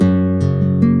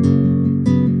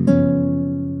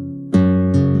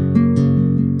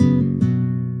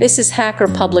This is Hacker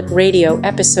Public Radio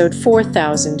episode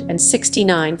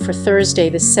 4069 for Thursday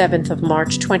the 7th of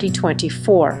March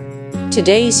 2024.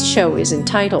 Today's show is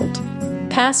entitled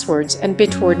Passwords and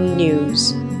Bitwarden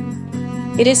News.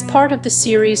 It is part of the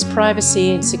series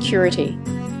Privacy and Security.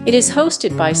 It is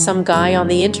hosted by some guy on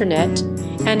the internet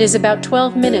and is about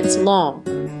 12 minutes long.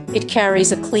 It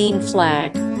carries a clean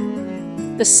flag.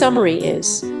 The summary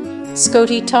is,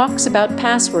 Scotty talks about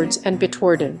passwords and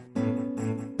Bitwarden.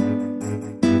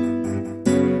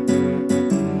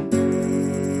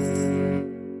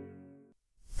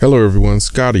 Hello everyone,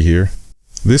 Scotty here.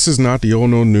 This is not the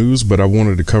old no news, but I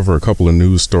wanted to cover a couple of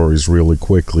news stories really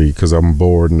quickly because I'm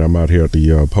bored and I'm out here at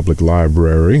the public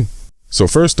library. So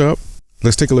first up,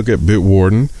 let's take a look at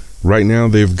Bitwarden. Right now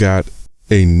they've got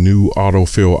a new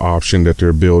autofill option that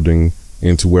they're building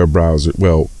into web browser,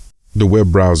 the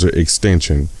web browser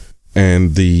extension.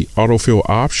 And the autofill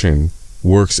option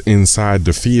works inside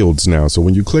the fields now. So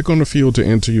when you click on the field to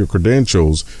enter your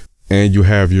credentials and you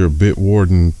have your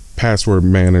Bitwarden password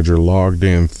manager logged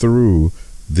in through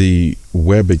the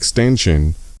web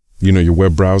extension, your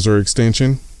web browser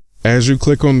extension, as you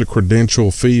click on the credential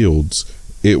fields,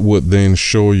 it would then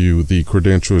show you the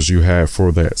credentials you have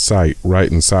for that site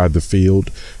right inside the field.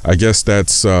 I guess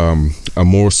that's a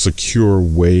more secure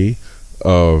way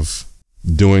of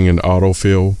doing an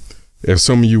autofill. If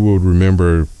some of you would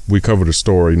remember, we covered a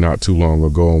story not too long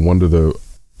ago on one of the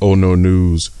Oh No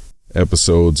News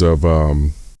episodes of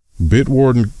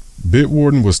Bitwarden.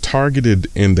 Bitwarden was targeted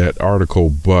in that article,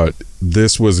 but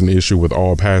this was an issue with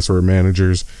all password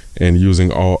managers and using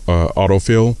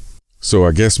autofill. So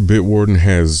I guess Bitwarden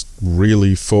has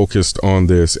really focused on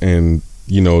this and,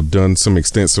 done some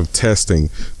extensive testing.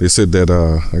 They said that,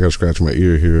 I got to scratch my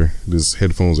ear here. These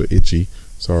headphones are itchy.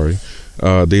 Sorry.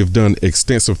 They've done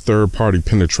extensive third-party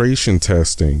penetration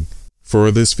testing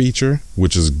for this feature,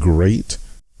 which is great.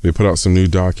 They put out some new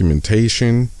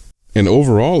documentation. And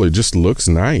overall, it just looks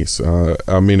nice.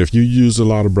 If you use a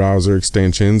lot of browser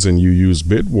extensions and you use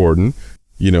Bitwarden,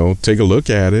 take a look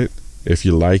at it. If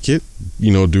you like it,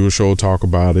 do a show, talk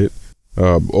about it,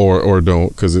 or don't,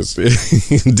 because it's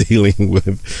dealing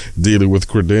with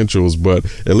credentials. But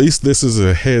at least this is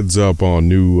a heads up on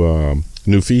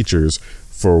new features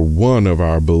for one of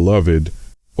our beloved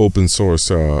open source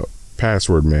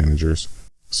password managers.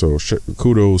 So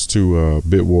kudos to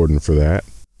Bitwarden for that.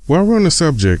 While we're on the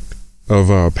subject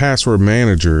of password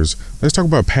managers, let's talk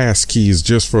about passkeys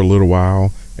just for a little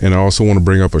while. And I also want to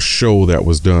bring up a show that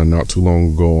was done not too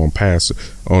long ago on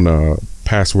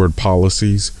password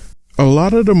policies. A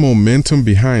lot of the momentum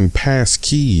behind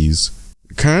passkeys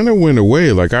kind of went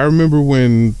away. Like I remember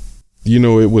when,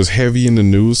 it was heavy in the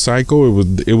news cycle.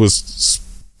 It was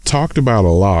talked about a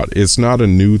lot. It's not a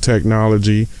new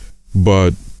technology,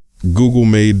 but Google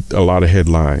made a lot of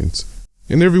headlines.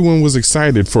 And everyone was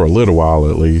excited for a little while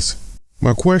at least.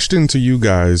 My question to you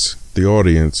guys, the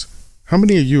audience, how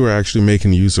many of you are actually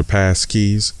making use of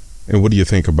passkeys, and what do you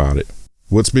think about it?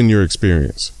 What's been your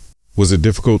experience? Was it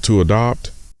difficult to adopt?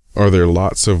 Are there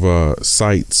lots of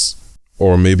sites,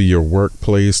 or maybe your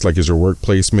workplace, is your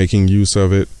workplace making use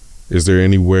of it? Is there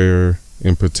anywhere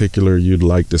in particular you'd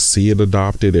like to see it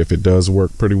adopted if it does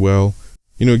work pretty well?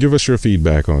 Give us your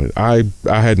feedback on it. I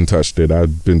hadn't touched it.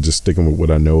 I've been just sticking with what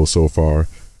I know so far.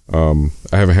 I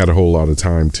haven't had a whole lot of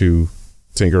time to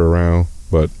tinker around,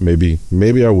 but maybe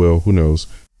I will. Who knows?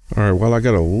 All right. While I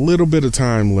got a little bit of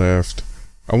time left,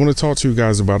 I want to talk to you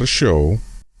guys about a show.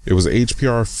 It was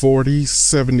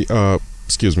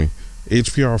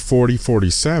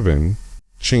HPR4047.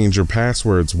 Change your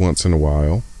passwords once in a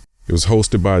while. It was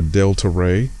hosted by Delta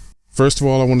Ray. First of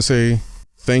all, I want to say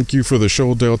thank you for the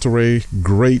show, Delta Ray.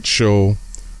 Great show.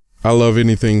 I love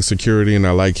anything security, and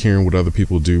I like hearing what other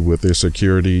people do with their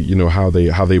security, how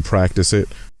they practice it.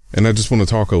 And I just want to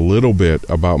talk a little bit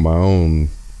about my own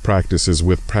practices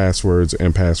with passwords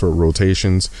and password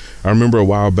rotations. I remember a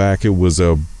while back, it was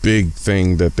a big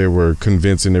thing that they were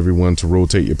convincing everyone to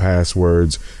rotate your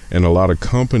passwords, and a lot of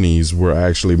companies were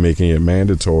actually making it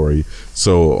mandatory.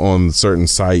 So on certain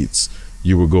sites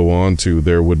you would go on to,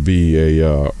 there would be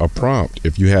a prompt.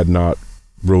 If you had not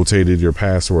rotated your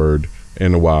password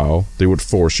in a while, they would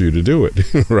force you to do it,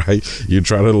 right? You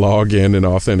try to log in and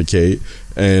authenticate,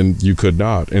 and you could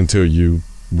not until you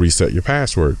reset your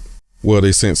password. Well,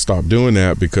 they since stopped doing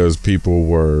that because people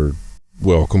were,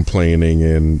 complaining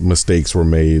and mistakes were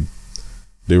made.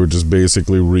 They were just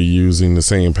basically reusing the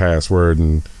same password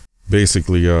and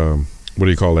basically, what do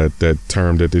you call that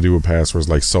term that they do with passwords,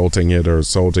 like salting it or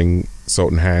salting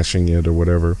hashing it or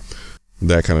whatever,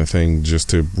 that kind of thing, just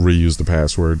to reuse the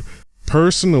password.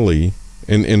 Personally,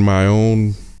 in my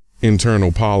own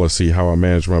internal policy, how I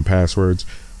manage my passwords,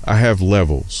 I have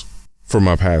levels for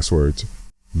my passwords.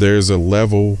 There's a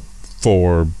level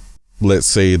for, let's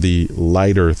say, the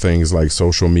lighter things like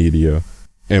social media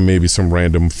and maybe some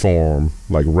random forum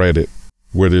like Reddit,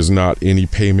 where there's not any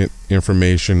payment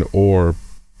information or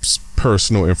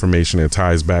personal information that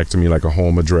ties back to me, like a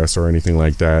home address or anything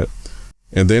like that.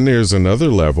 And then there's another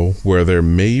level where there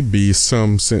may be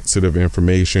some sensitive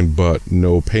information, but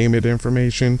no payment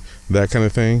information, that kind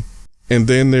of thing. And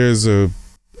then there's a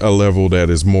level that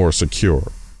is more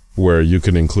secure, where you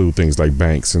can include things like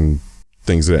banks and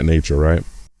things of that nature, right?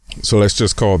 So let's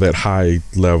just call that high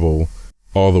level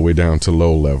all the way down to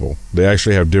low level. They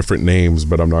actually have different names,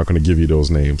 but I'm not going to give you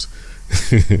those names.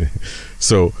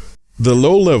 So the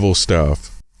low level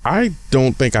stuff, I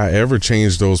don't think I ever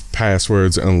changed those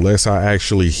passwords unless I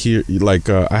actually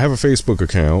I have a Facebook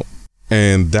account,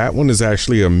 and that one is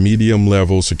actually a medium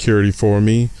level security for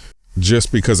me,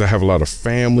 just because I have a lot of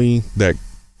family that,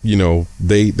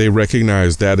 they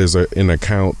recognize that as an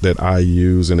account that I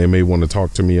use, and they may want to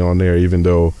talk to me on there, even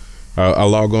though I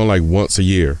log on like once a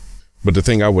year. But the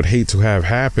thing I would hate to have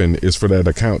happen is for that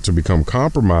account to become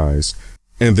compromised,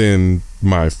 and then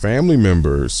my family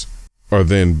members are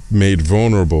then made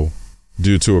vulnerable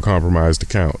due to a compromised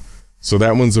account. So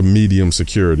that one's a medium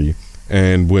security.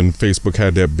 And when Facebook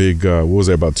had that big,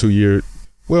 about 2 years,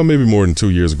 well, maybe more than 2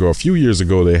 years ago, a few years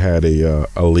ago, they had a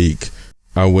leak.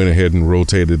 I went ahead and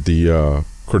rotated the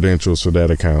credentials for that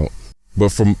account.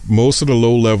 But for most of the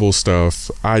low level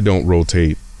stuff, I don't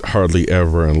rotate hardly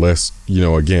ever unless,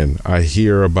 again, I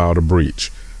hear about a breach.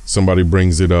 Somebody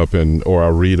brings it up or I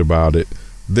read about it.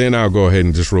 Then I'll go ahead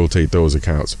and just rotate those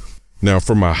accounts. Now,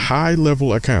 for my high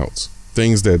level accounts,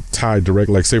 things that tie direct,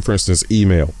 like say, for instance,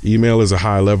 email. Email is a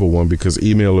high level one because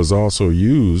email is also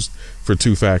used for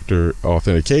two-factor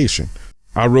authentication.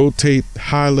 I rotate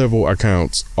high level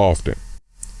accounts often.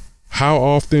 How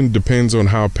often depends on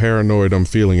how paranoid I'm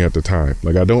feeling at the time.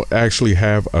 Like, I don't actually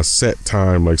have a set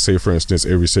time, like say, for instance,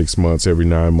 every 6 months, every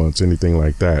 9 months, anything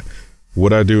like that.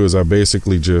 What I do is I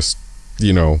basically just,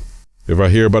 if I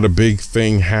hear about a big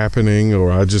thing happening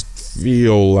or I just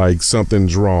feel like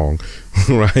something's wrong,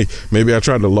 right? Maybe I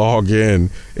tried to log in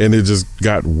and it just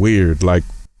got weird. Like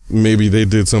maybe they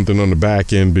did something on the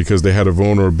back end because they had a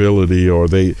vulnerability, or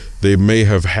they may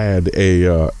have had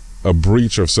a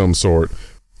breach of some sort,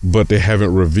 but they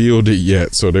haven't revealed it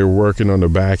yet. So they're working on the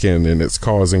back end and it's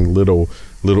causing little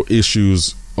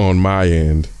issues on my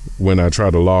end. When I try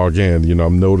to log in,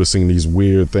 I'm noticing these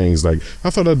weird things. Like,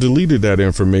 I thought I deleted that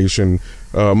information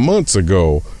months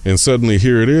ago, and suddenly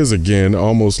here it is again,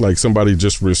 almost like somebody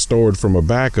just restored from a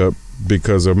backup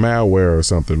because of malware or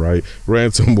something, right?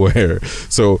 Ransomware.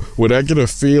 So when I get a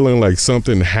feeling like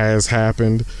something has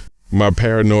happened, my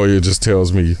paranoia just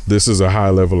tells me this is a high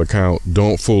level account.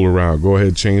 Don't fool around. Go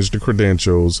ahead, change the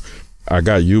credentials. I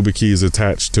got YubiKeys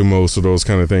attached to most of those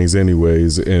kind of things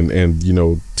anyways, and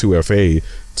 2FA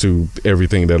to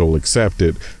everything that'll accept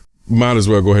it. Might as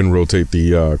well go ahead and rotate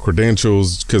the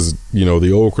credentials, because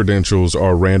the old credentials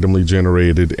are randomly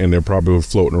generated and they're probably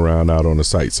floating around out on the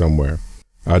site somewhere.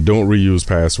 I don't reuse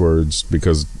passwords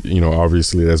because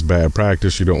obviously that's bad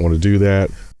practice. You don't want to do that,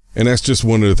 and that's just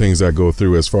one of the things I go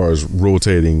through as far as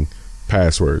rotating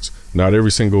passwords. Not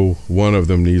every single one of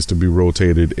them needs to be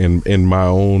rotated in my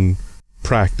own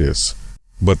practice,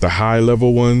 but the high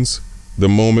level ones, the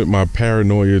moment my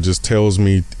paranoia just tells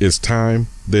me it's time,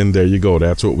 then there you go.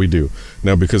 That's what we do.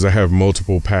 Now, because I have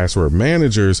multiple password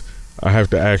managers, I have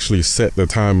to actually set the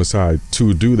time aside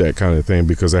to do that kind of thing,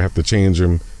 because I have to change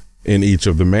them in each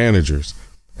of the managers.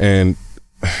 And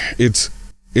it's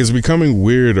becoming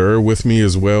weirder with me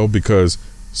as well, because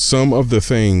some of the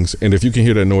things, and if you can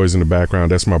hear that noise in the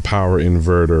background, that's my power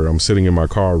inverter. I'm sitting in my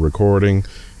car recording,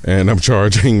 and I'm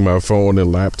charging my phone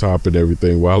and laptop and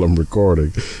everything while I'm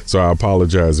recording. So I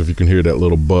apologize if you can hear that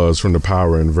little buzz from the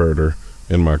power inverter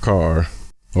in my car.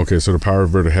 Okay, so the power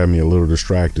inverter had me a little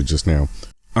distracted just now.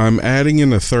 I'm adding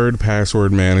in a third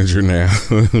password manager now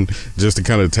just to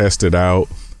kind of test it out,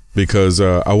 because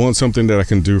I want something that I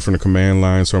can do from the command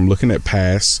line. So I'm looking at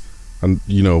Pass.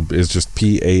 It's just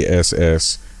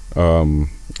PASS.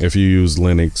 If you use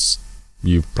Linux,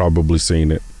 you've probably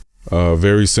seen it.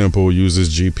 Very simple,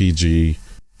 uses GPG.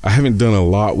 I haven't done a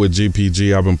lot with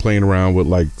GPG. I've been playing around with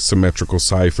like symmetrical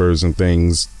ciphers and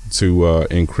things to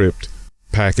encrypt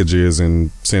packages and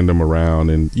send them around,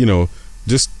 and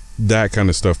just that kind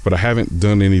of stuff. But I haven't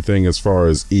done anything as far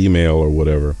as email or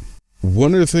whatever.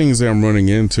 One of the things that I'm running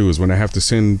into is when I have to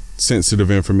send sensitive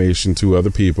information to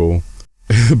other people,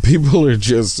 people are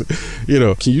just,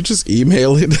 can you just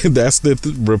email it? That's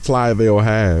the reply they'll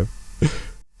have.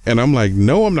 And I'm like,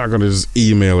 no, I'm not going to just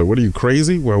email it. What are you,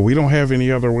 crazy? Well, we don't have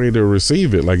any other way to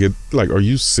receive it. Like, are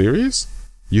you serious?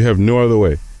 You have no other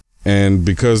way. And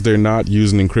because they're not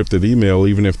using encrypted email,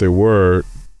 even if they were,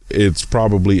 it's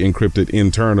probably encrypted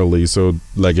internally. So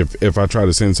like if I try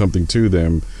to send something to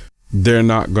them, it's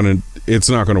not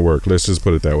going to work. Let's just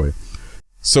put it that way.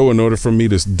 So in order for me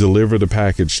to deliver the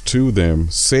package to them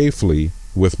safely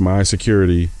with my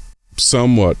security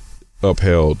somewhat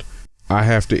upheld, I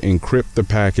have to encrypt the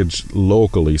package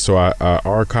locally. So I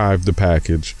archive the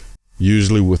package,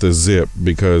 usually with a zip,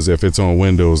 because if it's on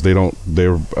Windows,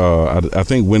 I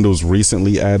think Windows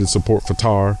recently added support for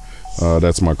tar.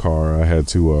 That's my car. I had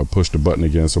to push the button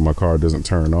again so my car doesn't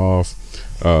turn off.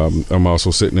 I'm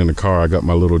also sitting in the car. I got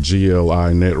my little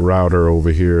GLI net router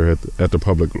over here at the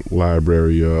public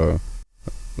library.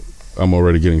 I'm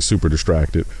already getting super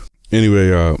distracted.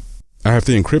 Anyway, I have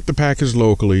to encrypt the package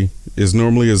locally. It's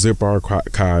normally a zip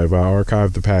archive. I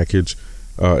archive the package,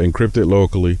 encrypt it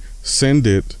locally, send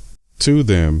it to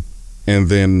them, and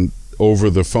then over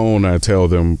the phone I tell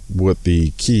them what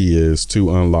the key is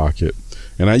to unlock it.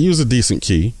 And I use a decent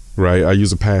key, right? I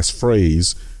use a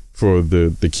passphrase for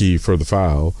the key for the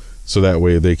file, so that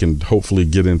way they can hopefully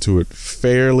get into it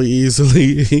fairly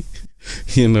easily.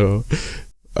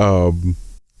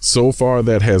 So far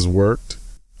that has worked.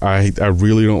 I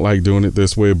really don't like doing it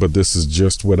this way, but this is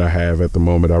just what I have at the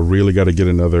moment. I really got to get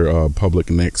another public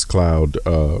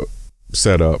Nextcloud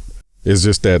set up. It's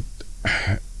just that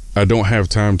I don't have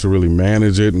time to really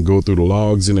manage it and go through the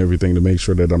logs and everything to make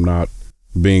sure that I'm not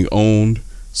being owned.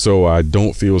 So I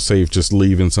don't feel safe just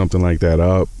leaving something like that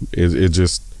up.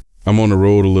 I'm on the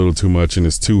road a little too much, and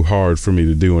it's too hard for me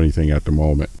to do anything at the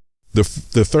moment. The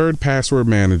third password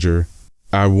manager,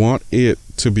 I want it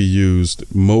to be used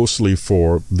mostly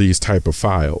for these type of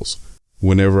files.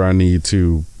 Whenever I need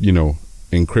to,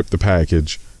 encrypt the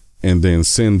package and then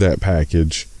send that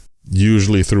package,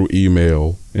 usually through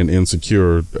email and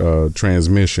insecure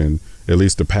transmission, at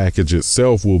least the package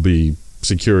itself will be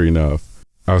secure enough.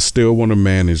 I still want to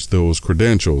manage those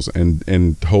credentials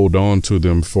and hold on to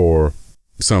them for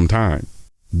some time.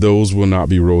 Those will not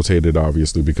be rotated,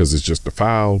 obviously, because it's just a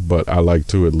file, but I like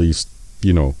to at least,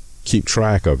 keep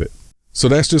track of it. So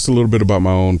that's just a little bit about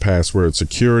my own password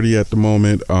security at the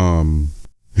moment.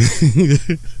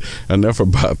 Enough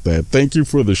about that. Thank you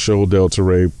for the show, Delta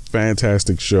Ray.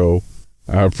 Fantastic show.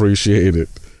 I appreciate it.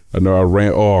 I know I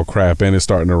ran. Oh crap, and it's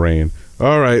starting to rain.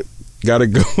 All right, gotta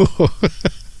go.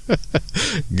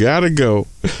 Gotta go.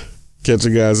 Catch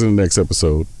you guys in the next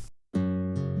episode.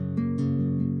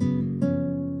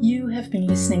 You have been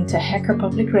listening to Hacker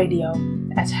Public Radio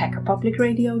at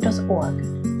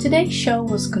hackerpublicradio.org. Today's show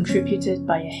was contributed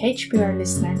by a HPR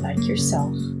listener like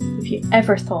yourself. If you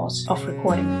ever thought of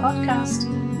recording a podcast,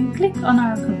 then click on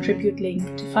our contribute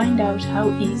link to find out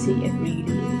how easy it really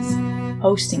is.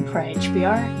 Hosting for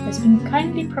HPR has been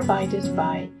kindly provided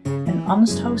by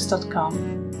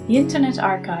anhonesthost.com, the Internet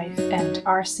Archive, and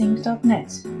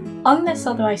rsync.net. Unless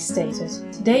otherwise stated,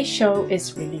 today's show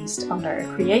is released under a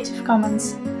Creative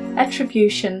Commons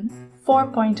Attribution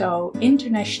 4.0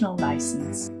 International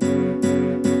License.